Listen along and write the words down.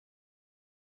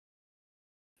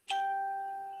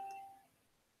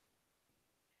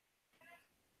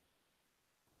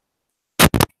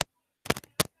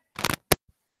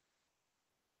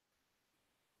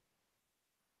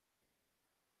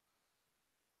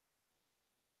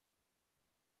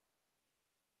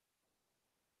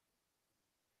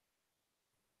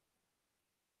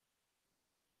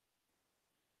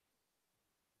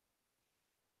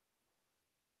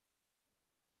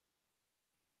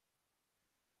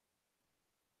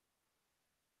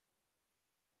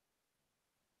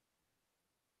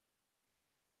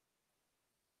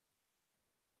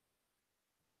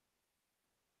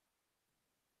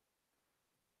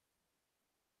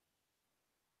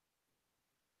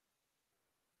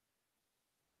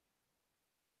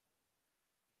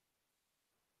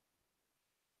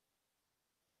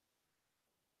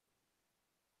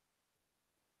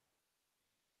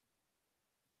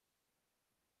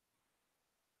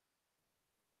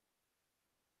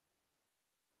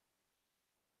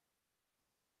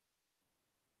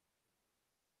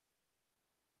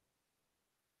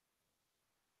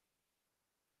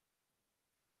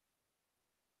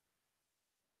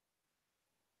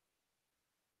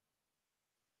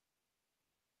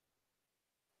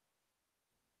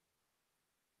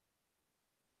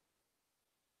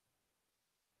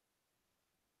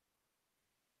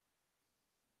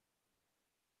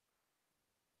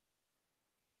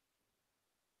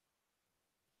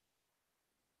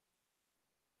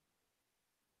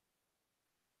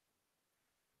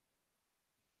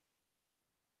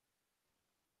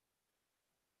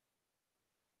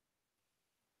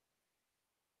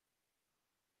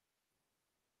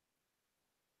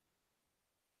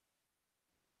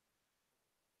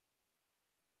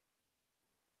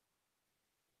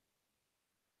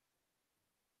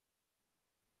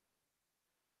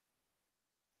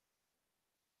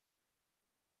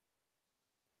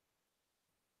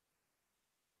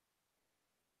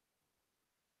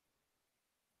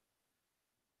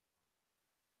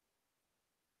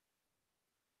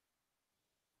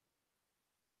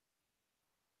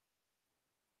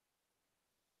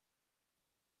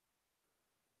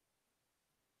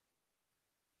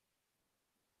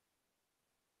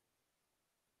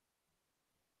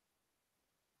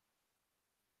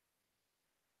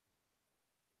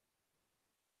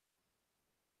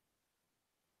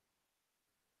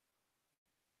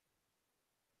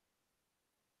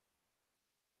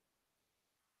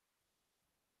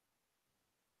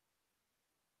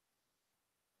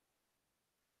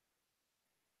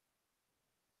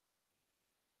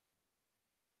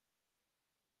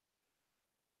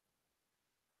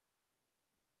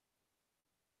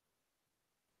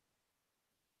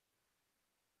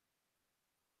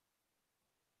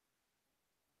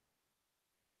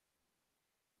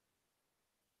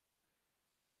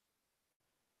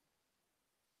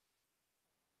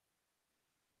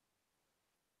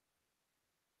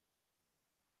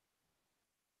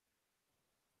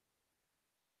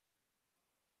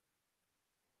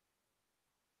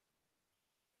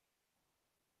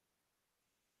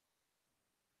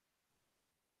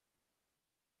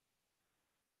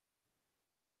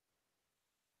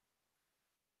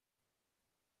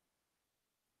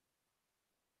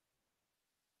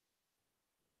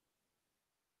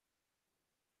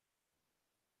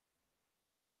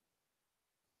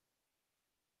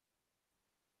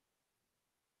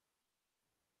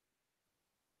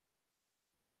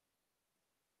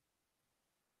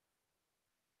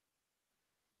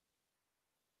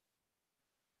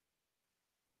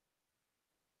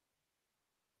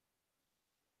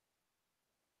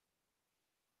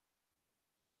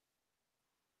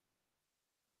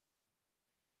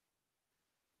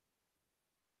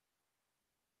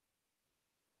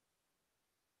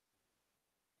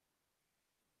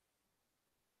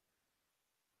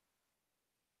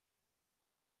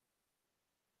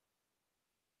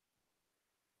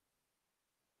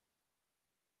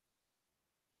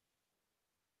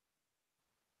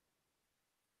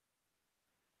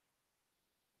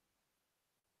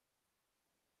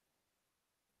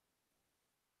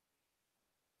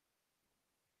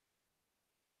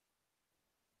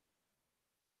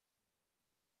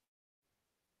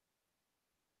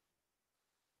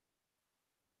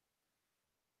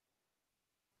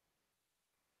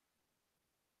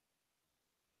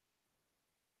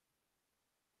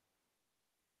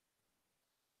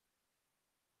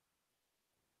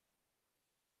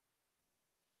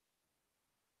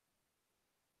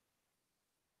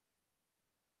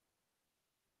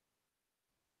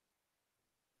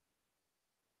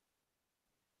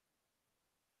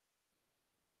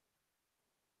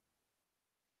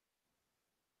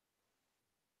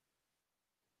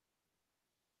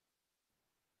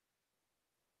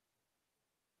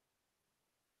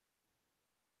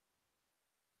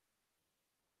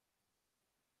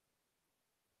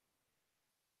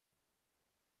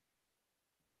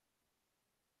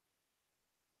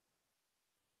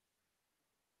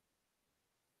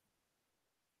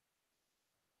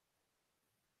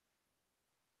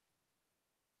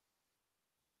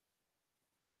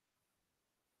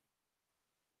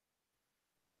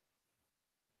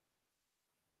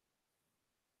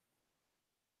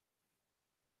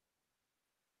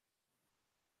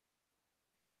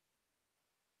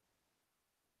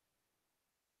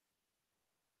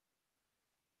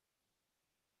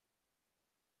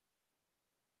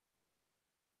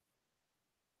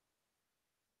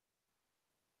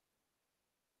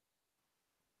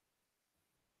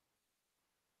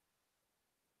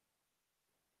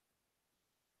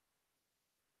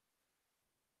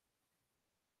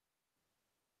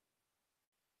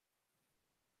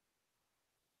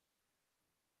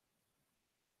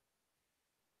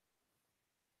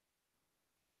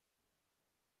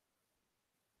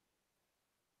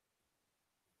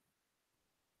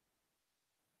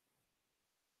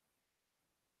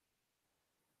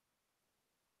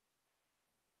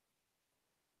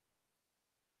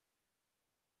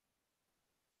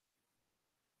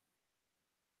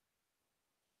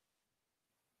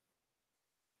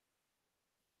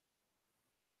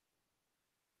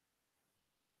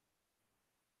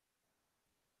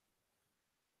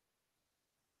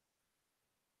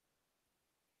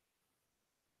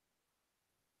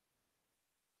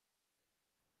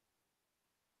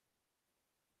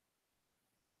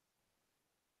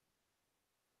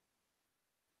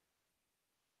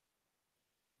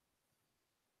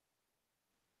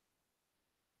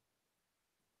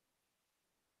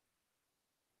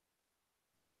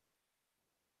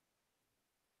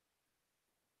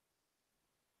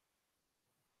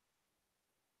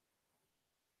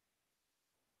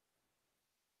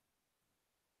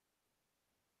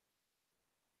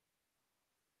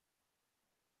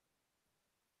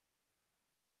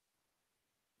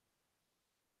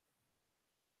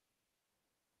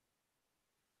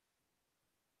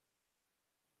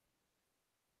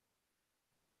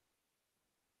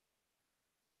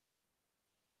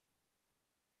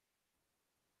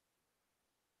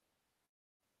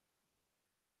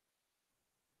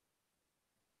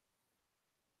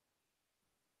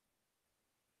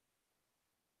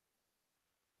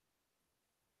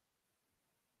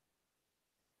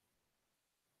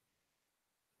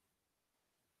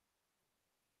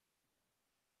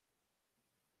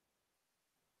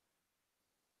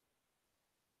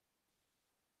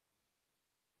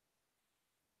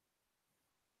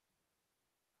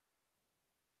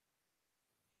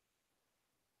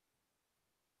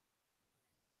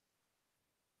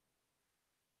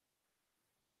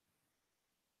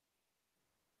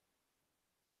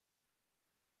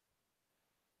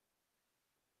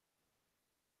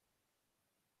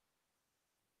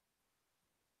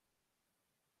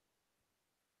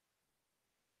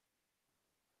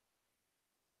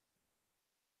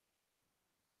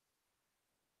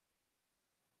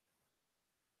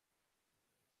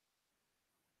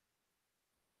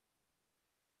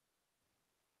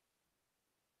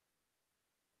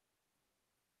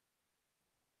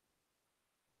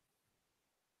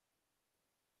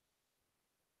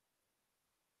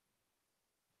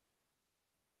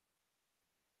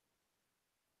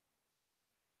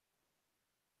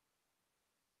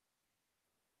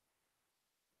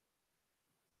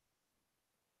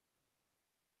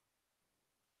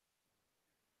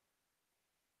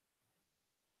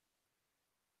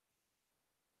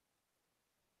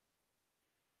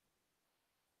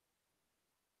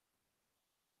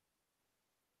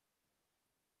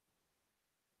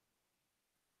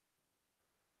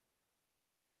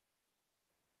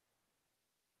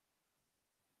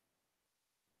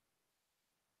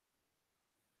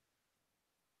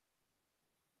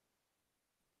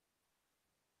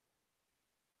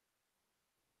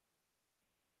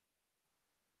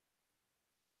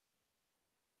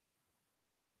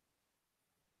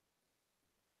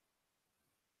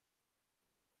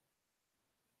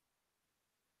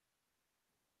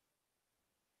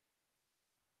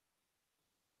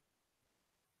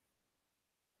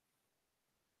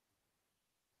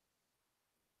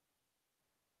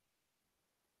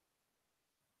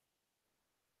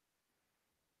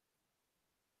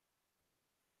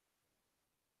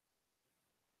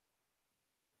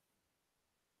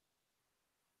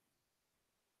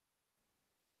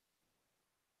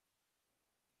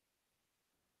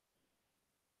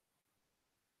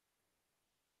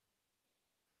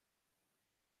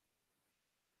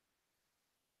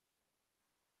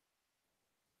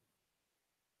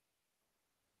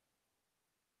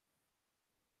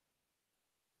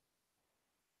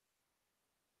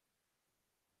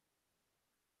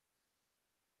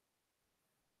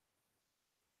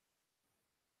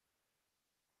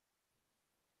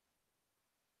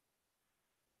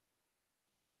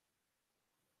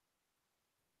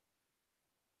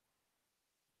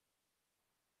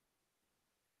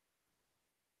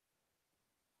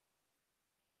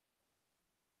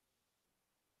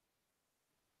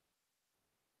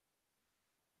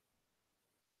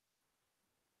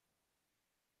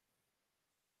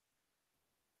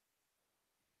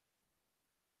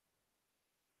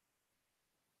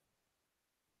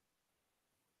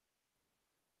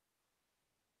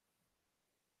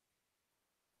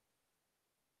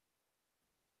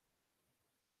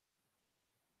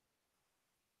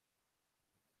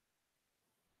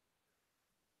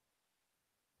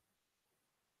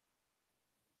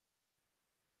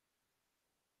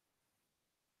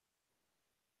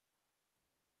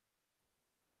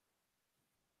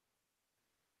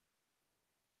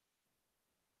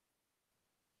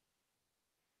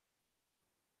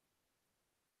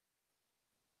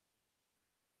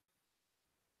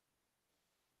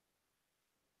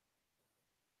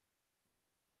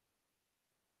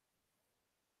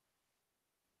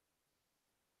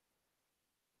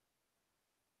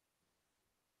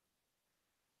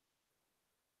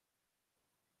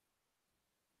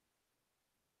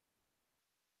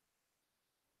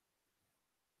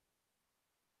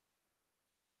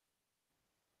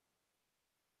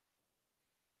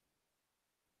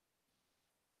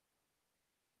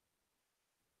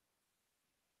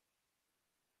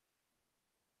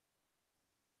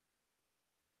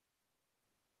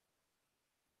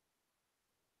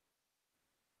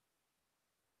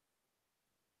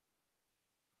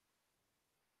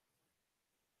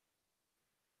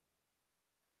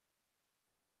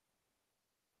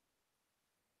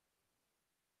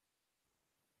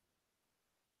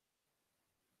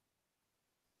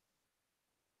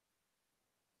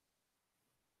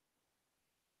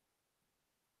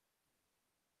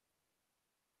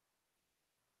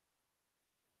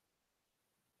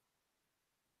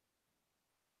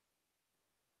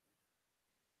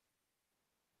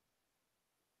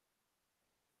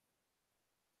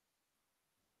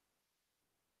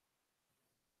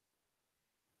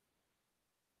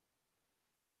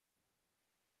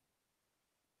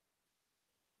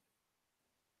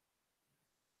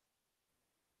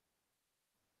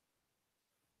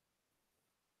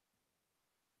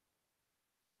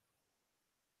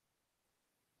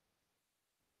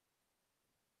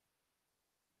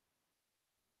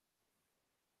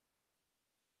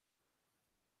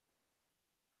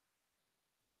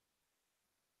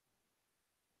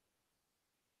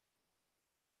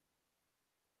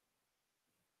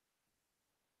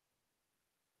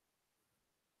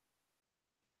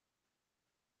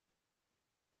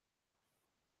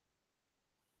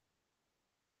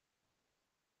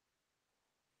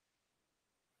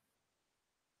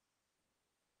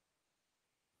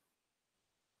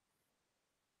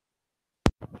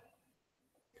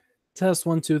Test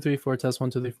 1 2 3 4. Test 1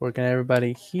 2 3 4. Can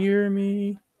everybody hear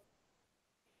me?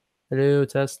 Hello,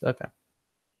 test. Okay.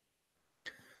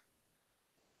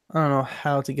 I don't know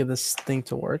how to get this thing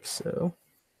to work, so.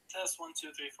 Test 1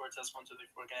 2 3 4. Test 1 2 3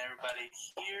 4. Can everybody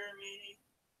hear me?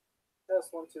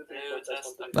 Test 1 2 3 4.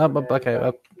 Test 1 2 3 4. Okay.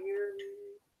 I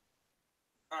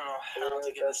don't know how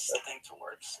to get this thing to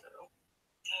work, so.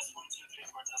 Test 1 2 3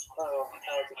 4. Test 1 2 3 4. I don't know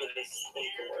how to get this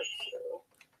thing to work, so.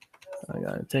 I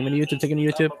got it. Taking to YouTube. Taking to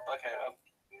YouTube. Okay.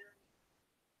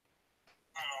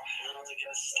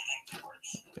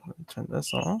 Turn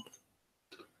this off.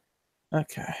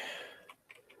 Okay.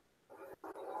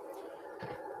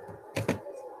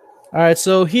 All right,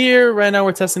 so here right now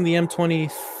we're testing the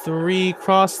M23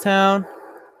 Crosstown,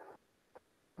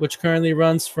 which currently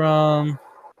runs from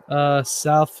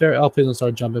South Fair. Oh, please don't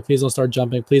start jumping. Please don't start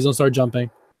jumping. Please don't start jumping.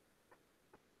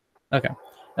 Okay.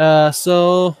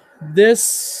 So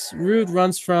this route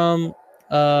runs from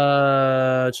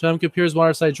Chumka Piers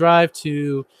Waterside Drive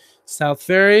to South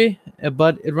Ferry,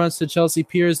 but it runs to Chelsea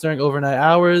Piers during overnight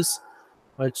hours,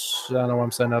 which I don't know where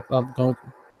I'm setting up. I'm going.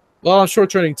 Well, I'm short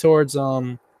turning towards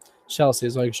Chelsea,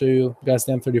 so I can show you guys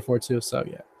the M34 too. So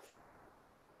yeah.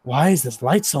 Why is this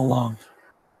light so long?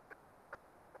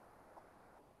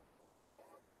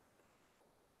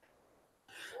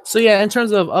 So yeah, in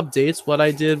terms of updates, what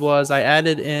I did was I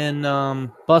added in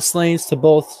bus lanes to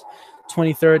both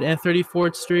 23rd and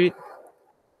 34th Street.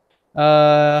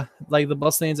 Like the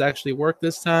bus lanes actually work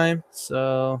this time,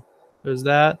 so there's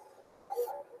that.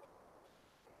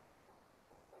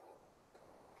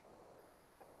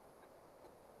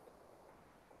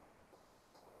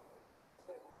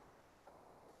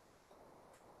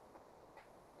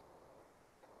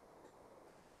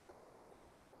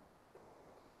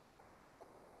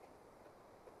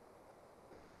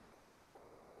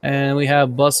 And we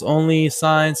have bus only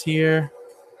signs here.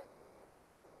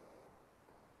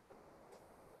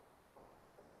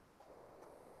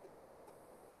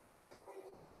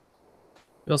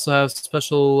 We also have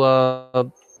special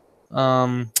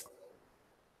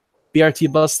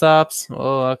BRT bus stops.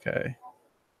 Oh, okay.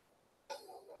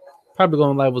 Probably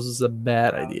going live was a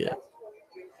bad idea.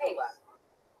 Hey,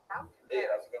 how's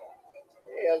it going?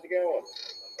 Hey, how's it going?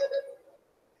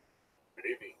 Good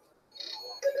evening.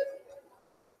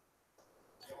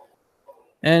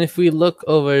 And if we look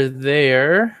over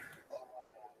there,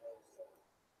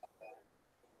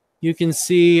 you can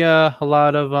see a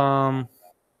lot of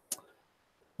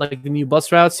like the new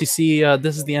bus routes. You see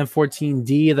this is the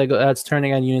M14D that's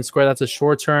turning on Union Square. That's a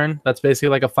short turn. That's basically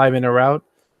like a 5-minute route.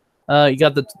 You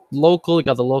got the local, you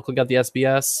got the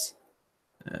SBS.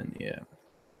 And yeah.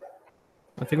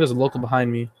 I think there's a local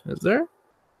behind me. Is there?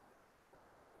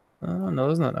 No,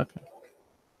 there's not. Okay.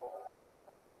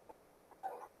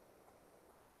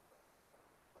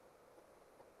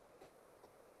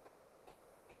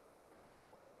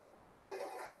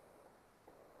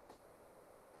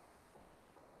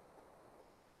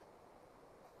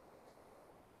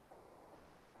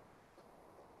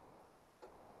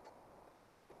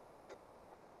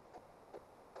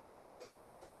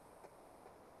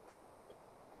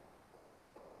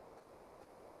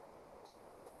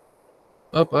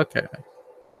 Oh, okay.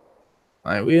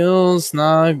 My wheel's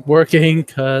not working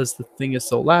because the thing is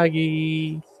so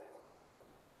laggy.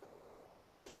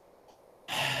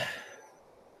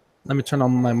 Let me turn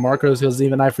on my markers because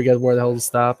even I forget where the hell to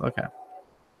stop. Okay.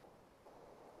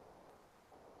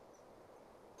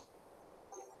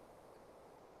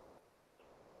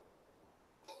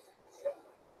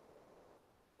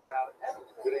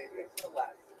 Good evening.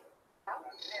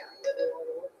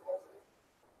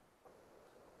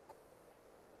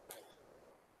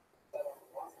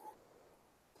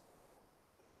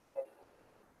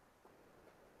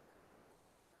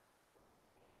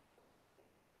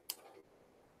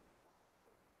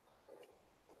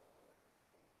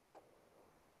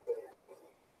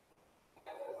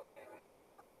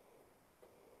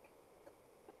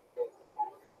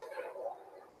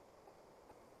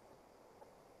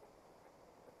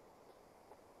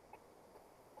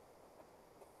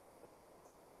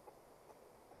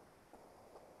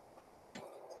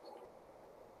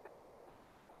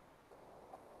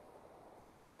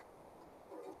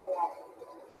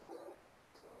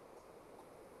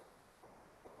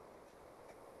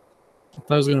 I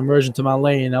thought I was gonna merge into my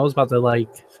lane. I was about to like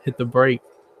hit the brake.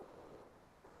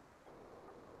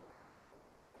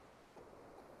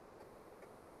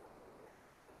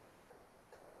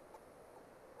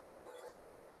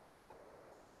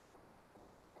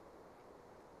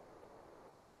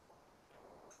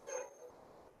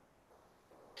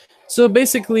 So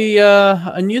basically,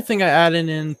 a new thing I added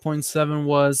in point 7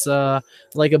 was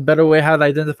like a better way how to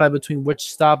identify between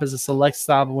which stop is a select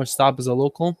stop and which stop is a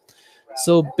local.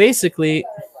 So basically,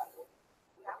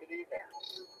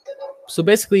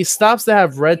 stops that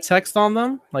have red text on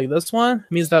them, like this one,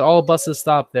 means that all buses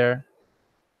stop there.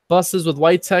 Buses with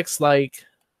white text,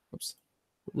 oops,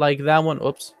 like that one,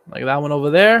 like that one over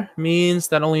there, means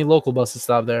that only local buses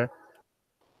stop there.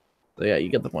 So yeah, you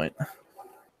get the point.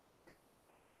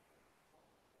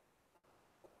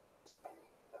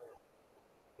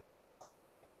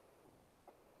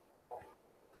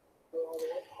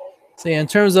 So yeah, in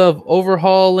terms of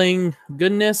overhauling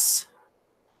goodness,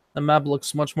 the map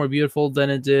looks much more beautiful than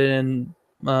it did in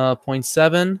point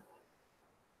 7.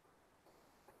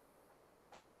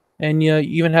 And you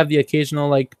even have the occasional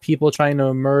like people trying to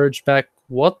emerge back.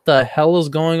 What the hell is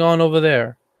going on over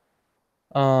there?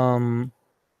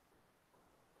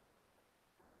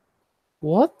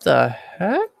 What the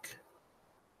heck?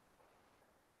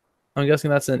 I'm guessing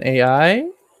that's an AI.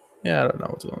 Yeah, I don't know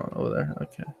what's going on over there.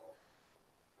 Okay.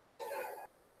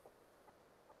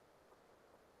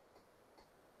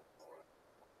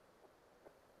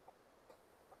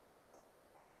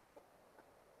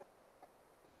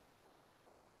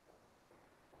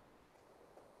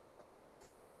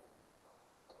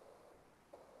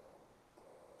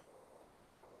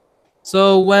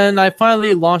 So when I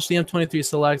finally launched the M23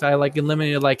 Select, I like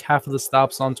eliminated like half of the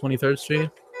stops on 23rd Street.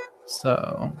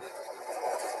 So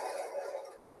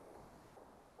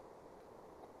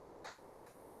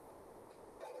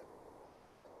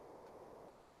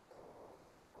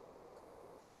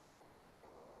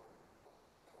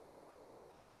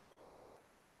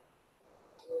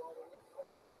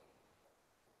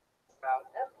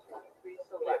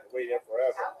Wait there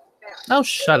forever. oh,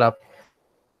 shut up.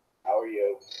 How are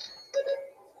you?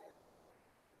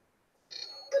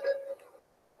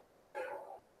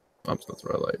 Oops, that's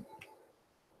red light.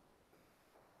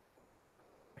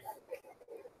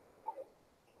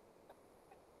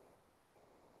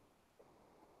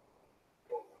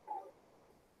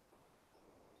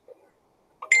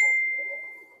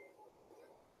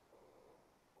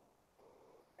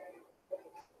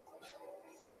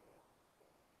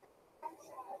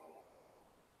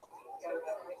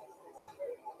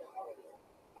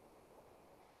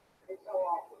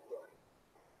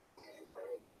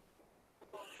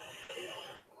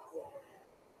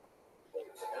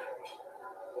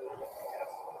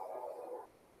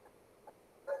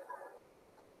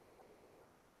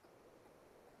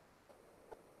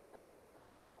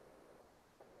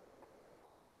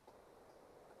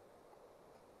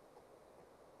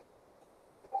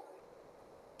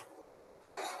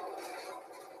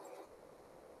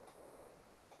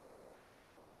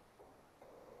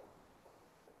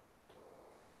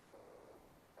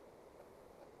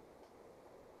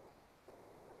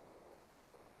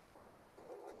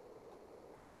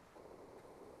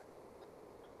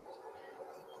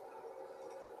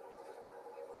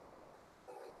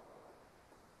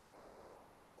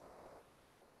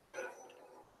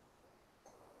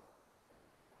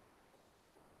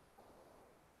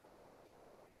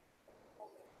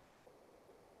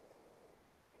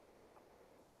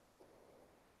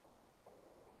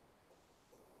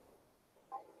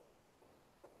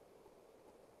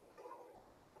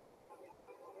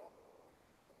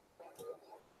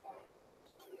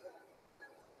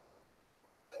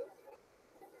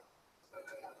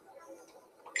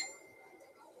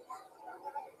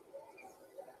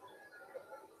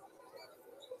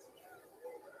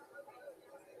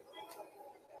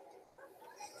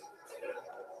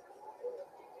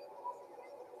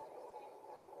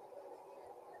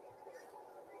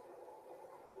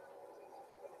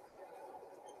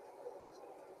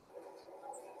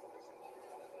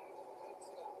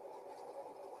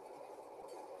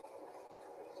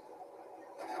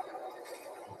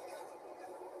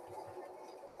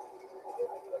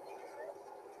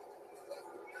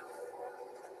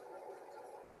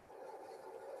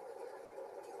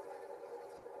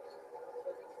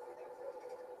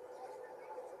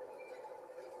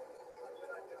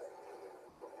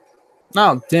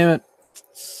 Oh, damn it.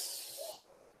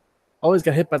 Always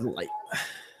got hit by the light.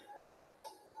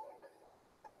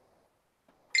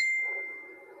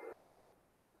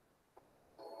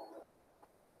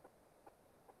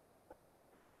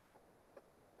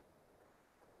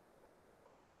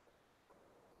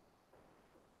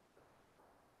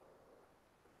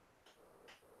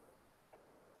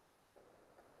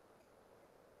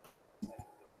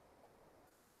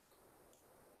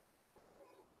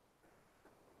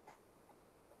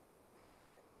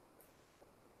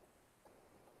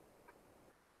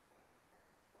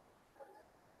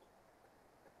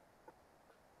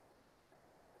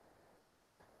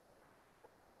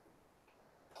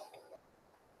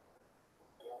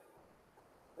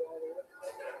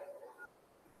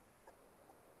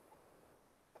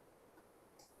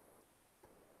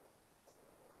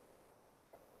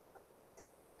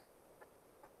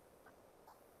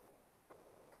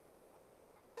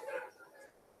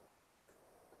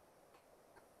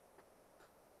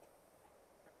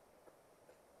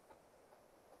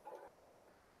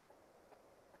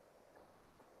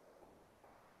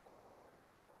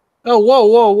 Oh, whoa,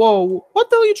 whoa, whoa. What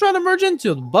the hell are you trying to merge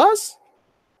into? The bus?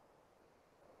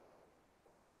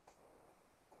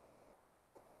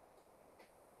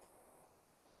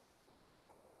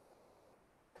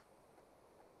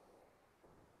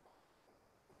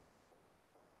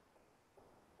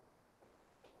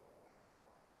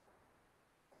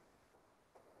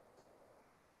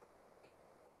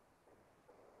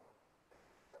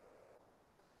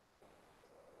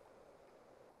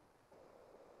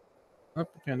 Oh,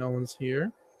 okay, no one's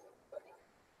here.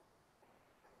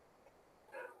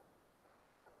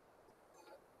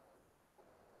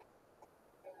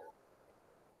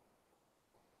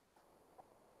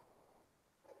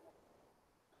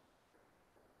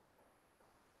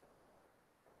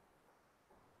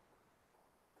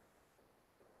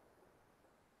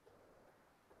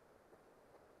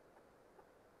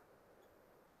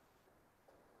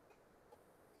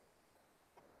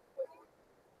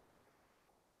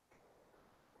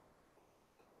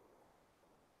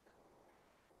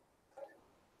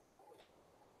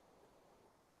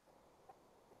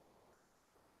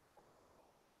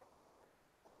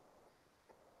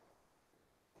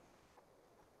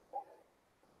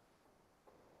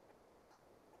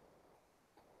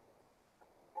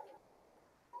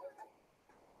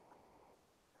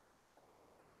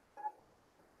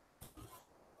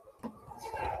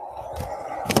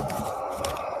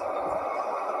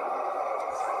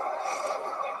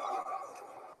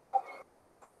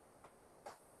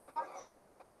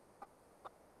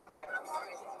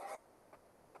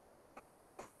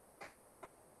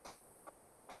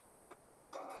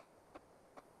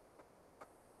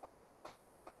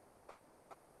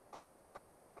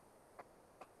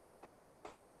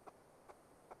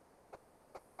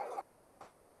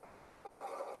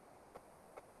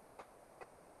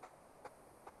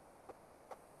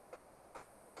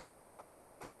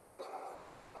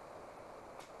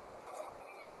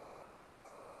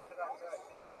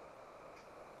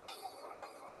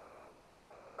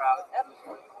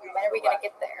 When are we gonna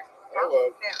get there?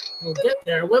 Hello. We'll get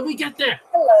there. When we get there.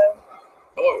 Hello.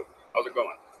 Hello. How's it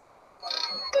going?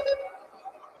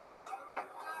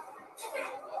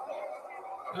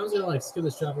 I was gonna like skip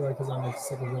this traffic light because I'm like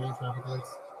sick of waiting traffic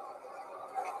lights.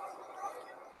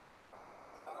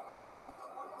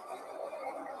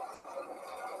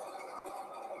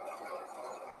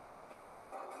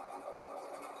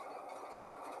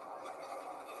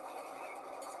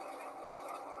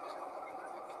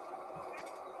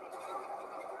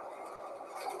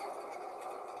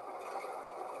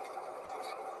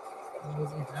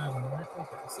 Right?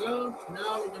 Okay, so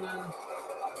now we're gonna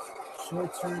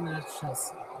short turn at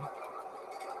Chelsea.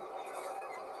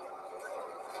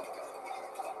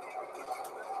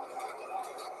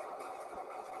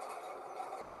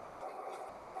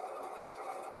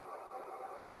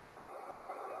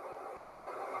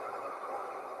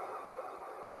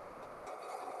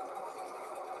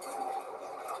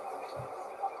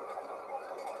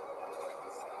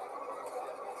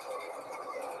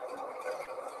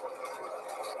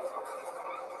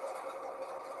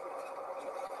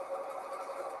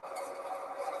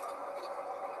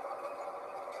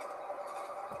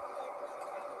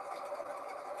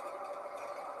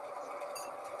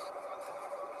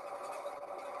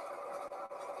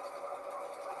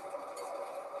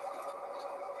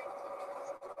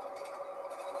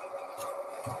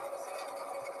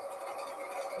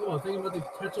 Oh, thinking about the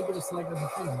ketchup with a slack as a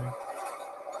thing, man. Is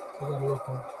that a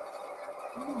local?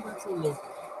 Oh, that's a local.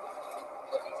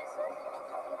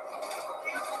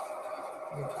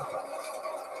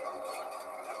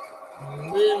 A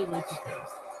little bit too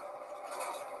fast.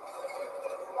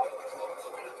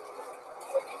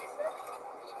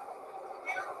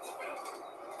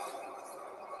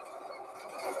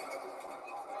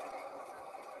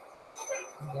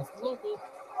 That's local.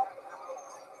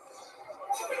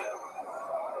 Okay.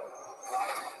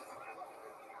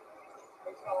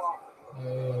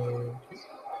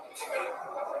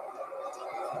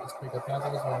 Let's pick up that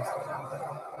as well.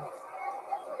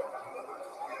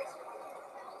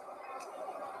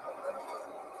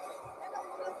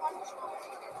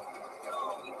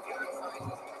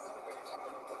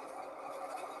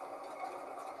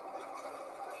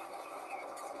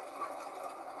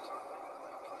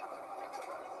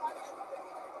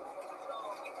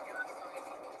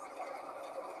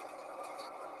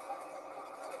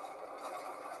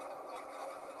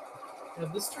 Yeah,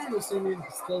 this turn will still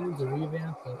needs a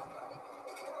revamp, but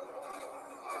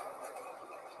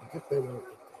I get there when we get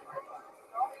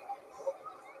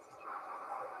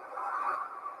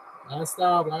there. Last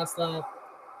stop.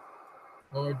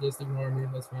 Or just ignore me,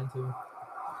 that's fine too.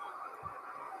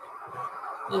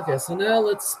 Okay, so now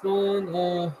let's spawn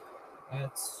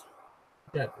That's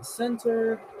at the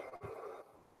center.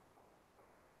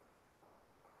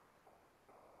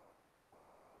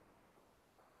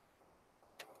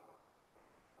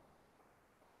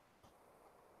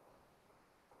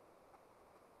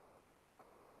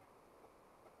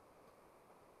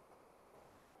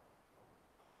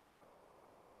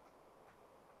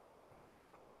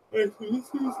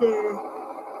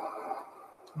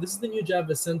 This is the new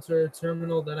Java Center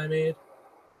terminal that I made.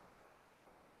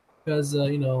 Because,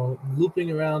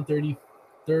 looping around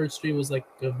 33rd Street was like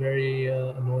a very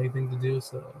annoying thing to do.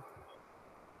 So,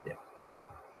 yeah.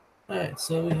 All right,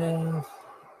 so we have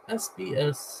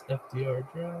SBS FDR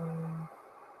drive.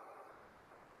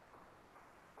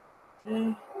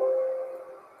 Yeah.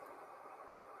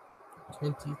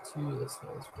 22, this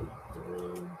has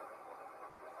 43.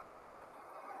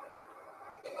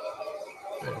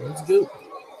 All right, let's go.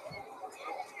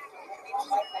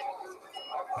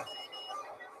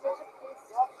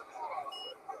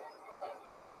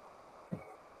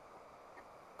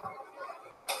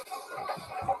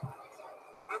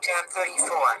 Route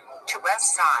M34 to West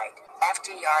Side,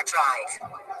 FDR Drive.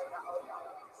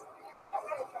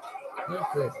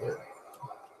 Okay, good.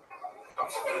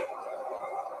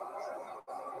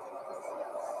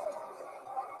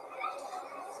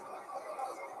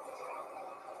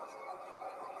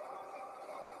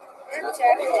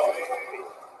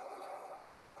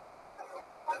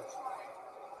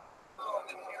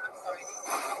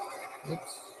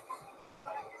 Oops.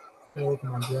 Gotta work on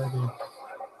my driving.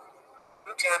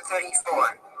 Route M34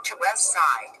 to West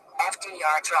Side,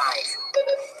 FDR Drive.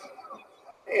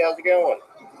 Hey, how's it going?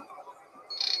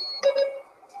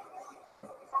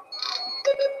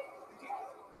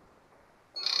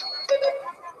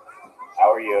 How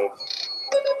are you?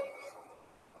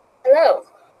 Hello.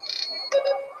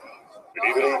 Good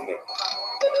evening.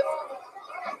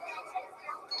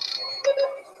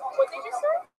 What did you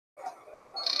say?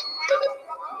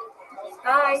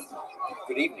 Hi.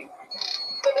 Good evening.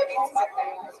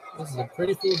 This is a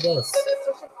pretty cool bus.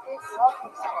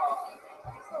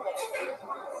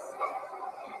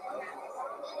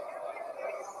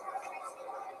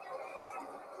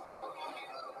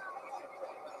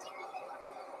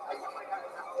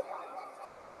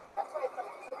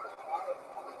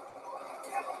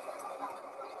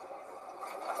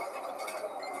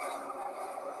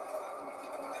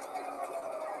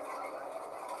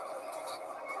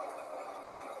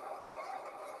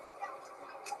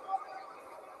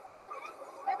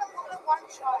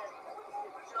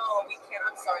 No, we can't.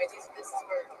 I'm sorry. This is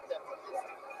for the.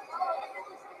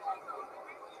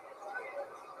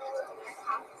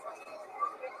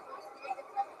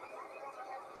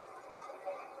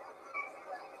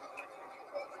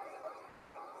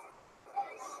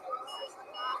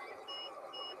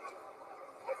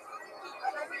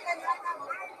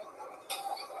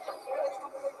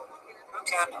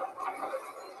 Route M.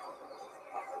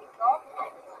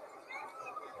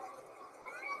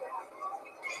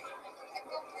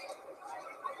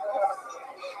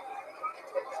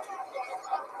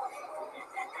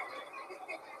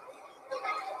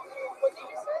 What did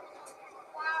you say?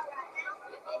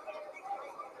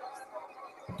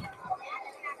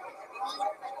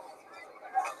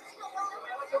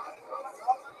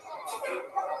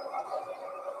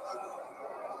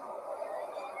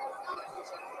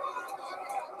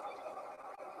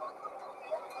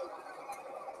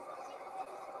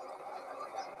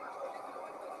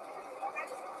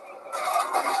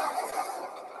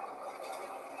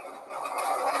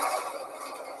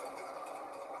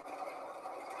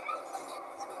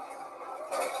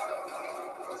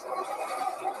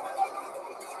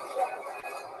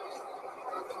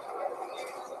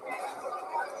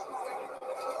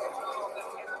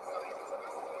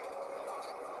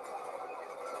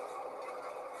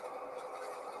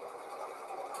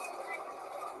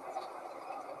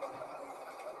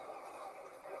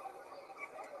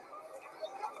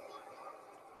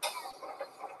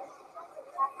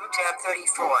 Route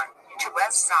M34 to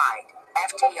West Side,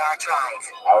 FDR Drive.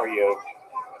 How are you?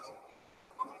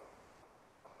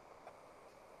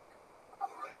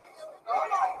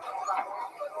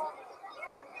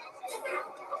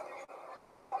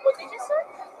 What did you say?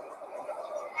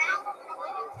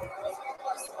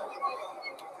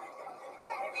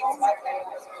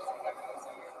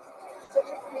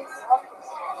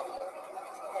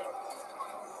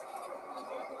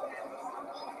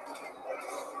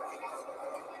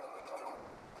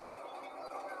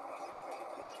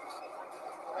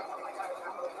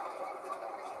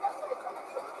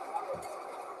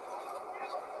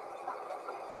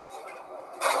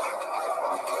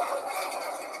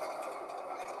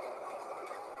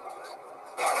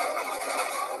 No,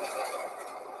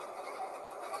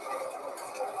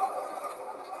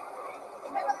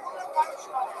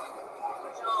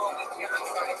 we can't. I'm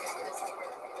sorry. This is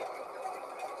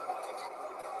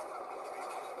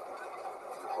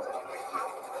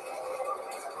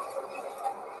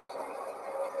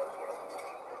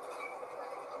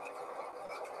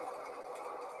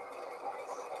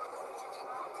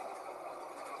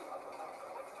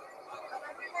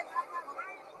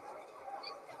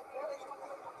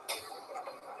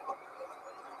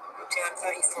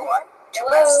 1034 to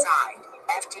west side,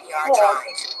 FDR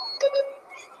Drive.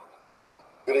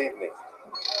 Good evening.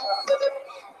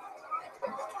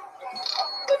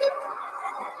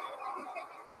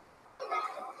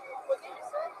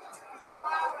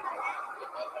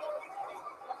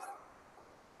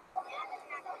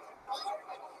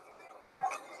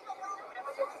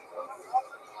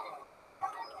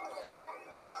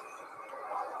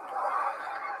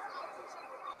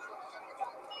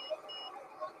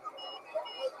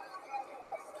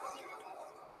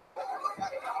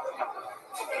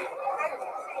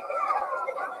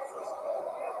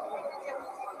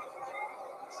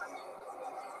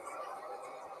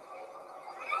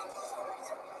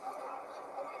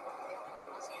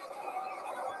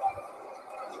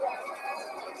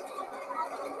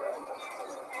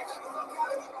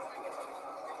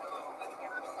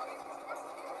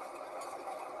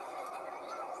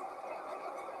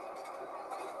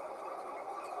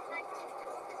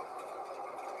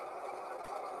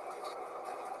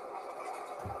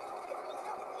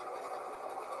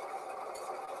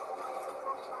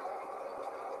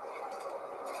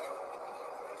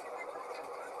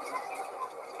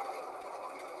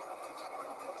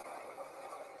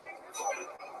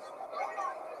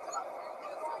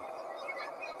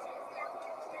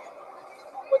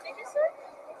 What did you say?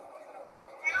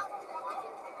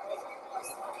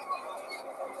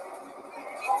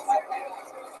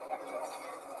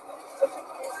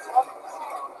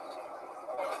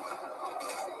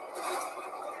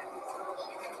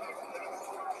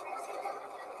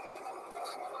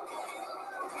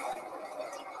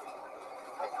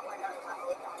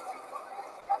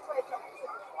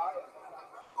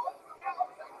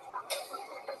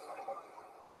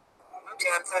 Route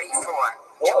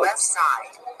 1034 to west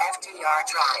side, FDR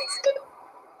Drive.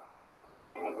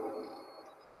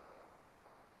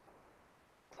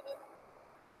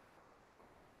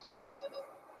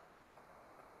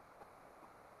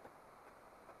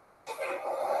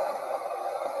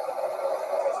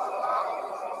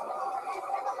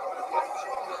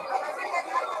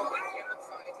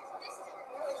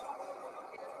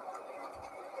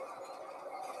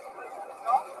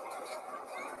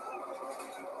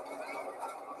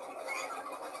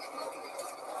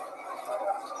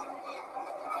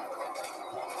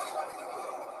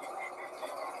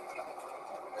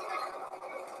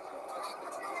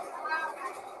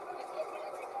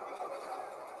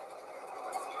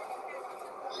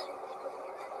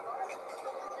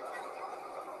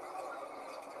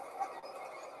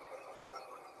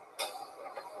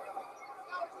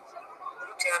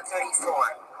 Route 1034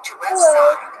 to west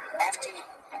side, FD.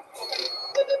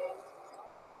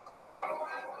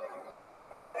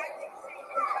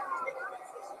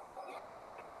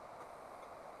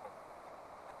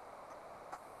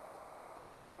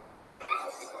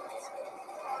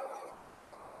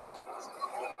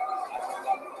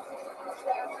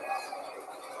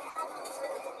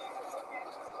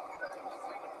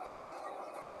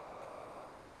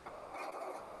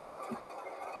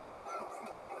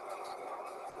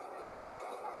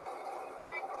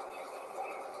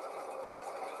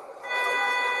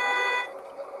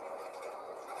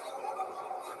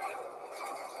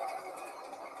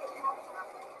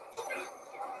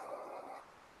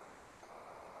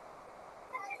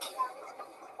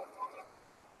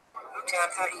 Route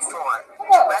 1034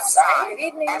 to west side, Good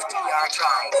evening. FDR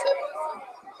Drive.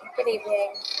 Good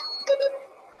evening.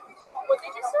 What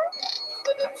did you say?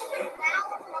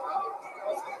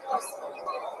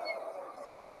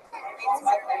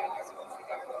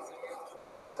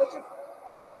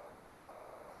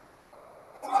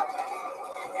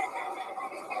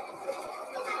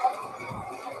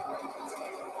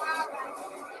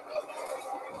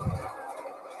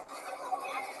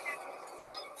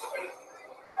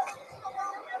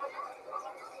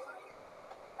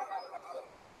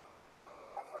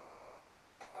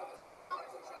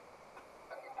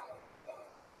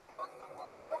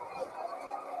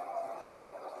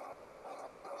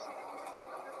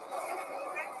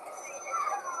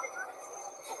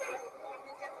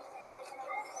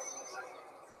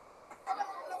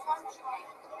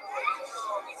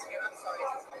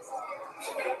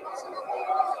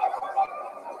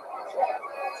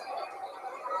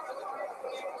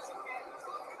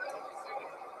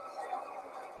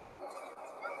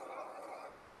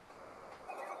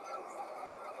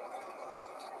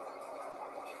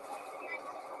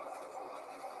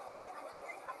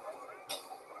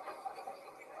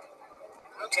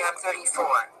 M34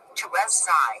 to west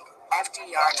side,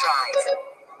 FDR Drive.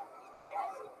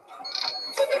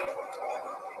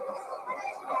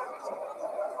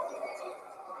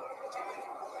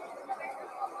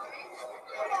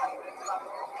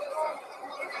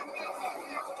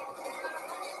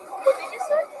 What did you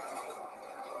say?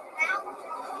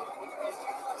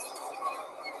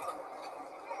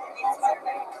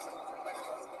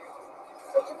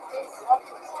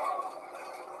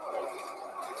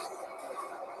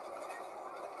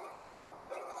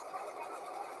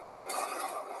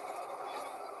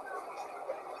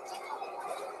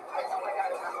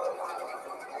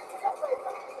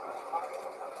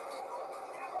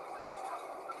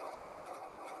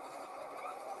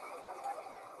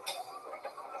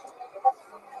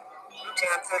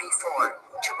 M34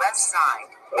 to west side,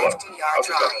 FDR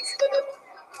Drive.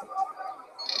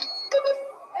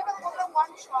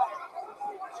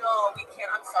 No, we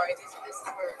can't. I'm sorry. This is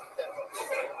for the.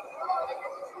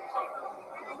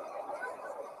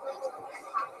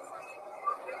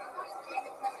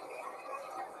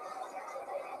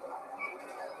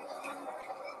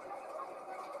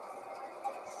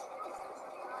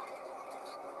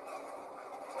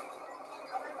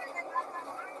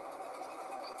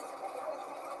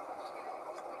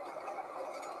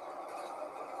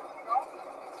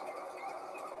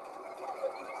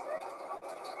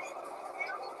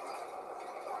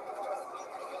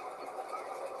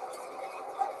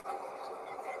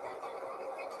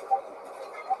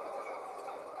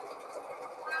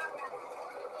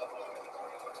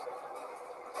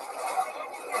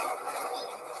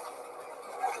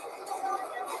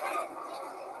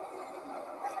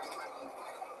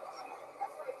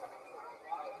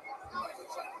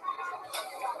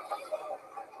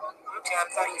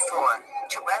 M34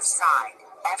 to west side,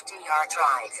 FDR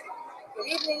Drive. Good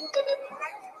evening.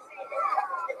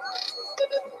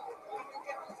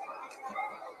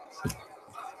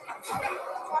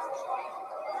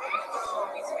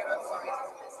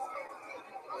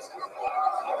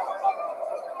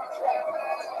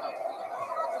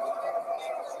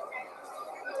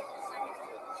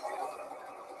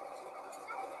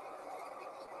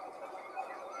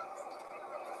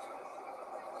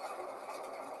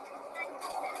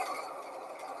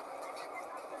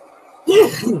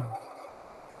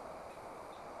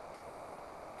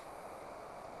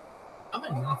 I'm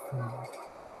in nothing.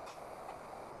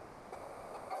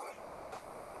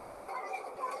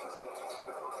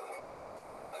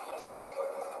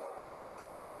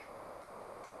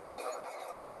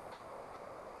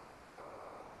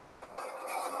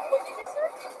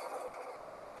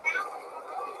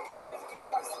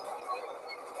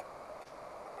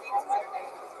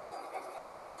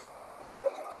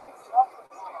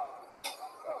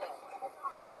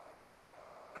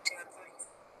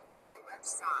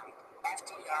 West side,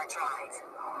 FDR Drive.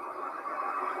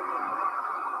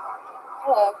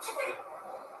 Hello.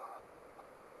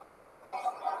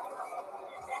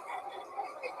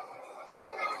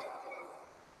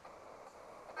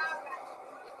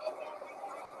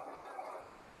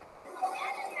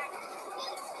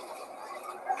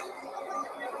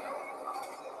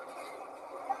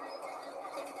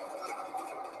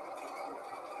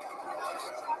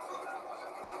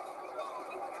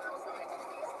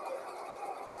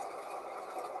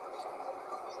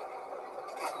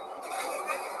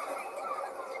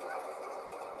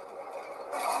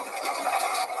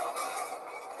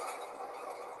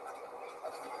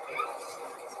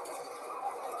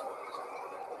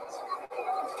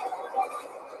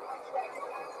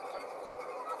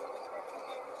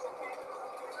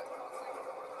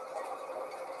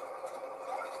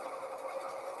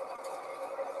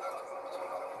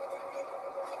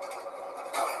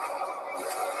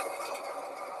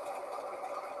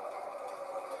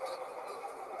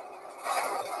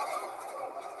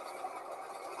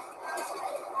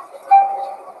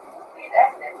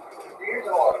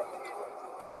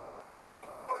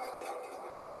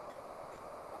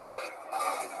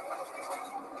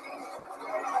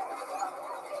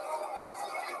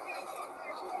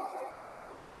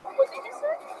 What did you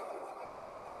say?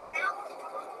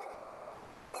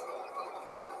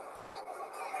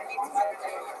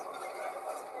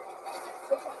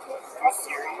 Are you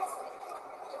serious?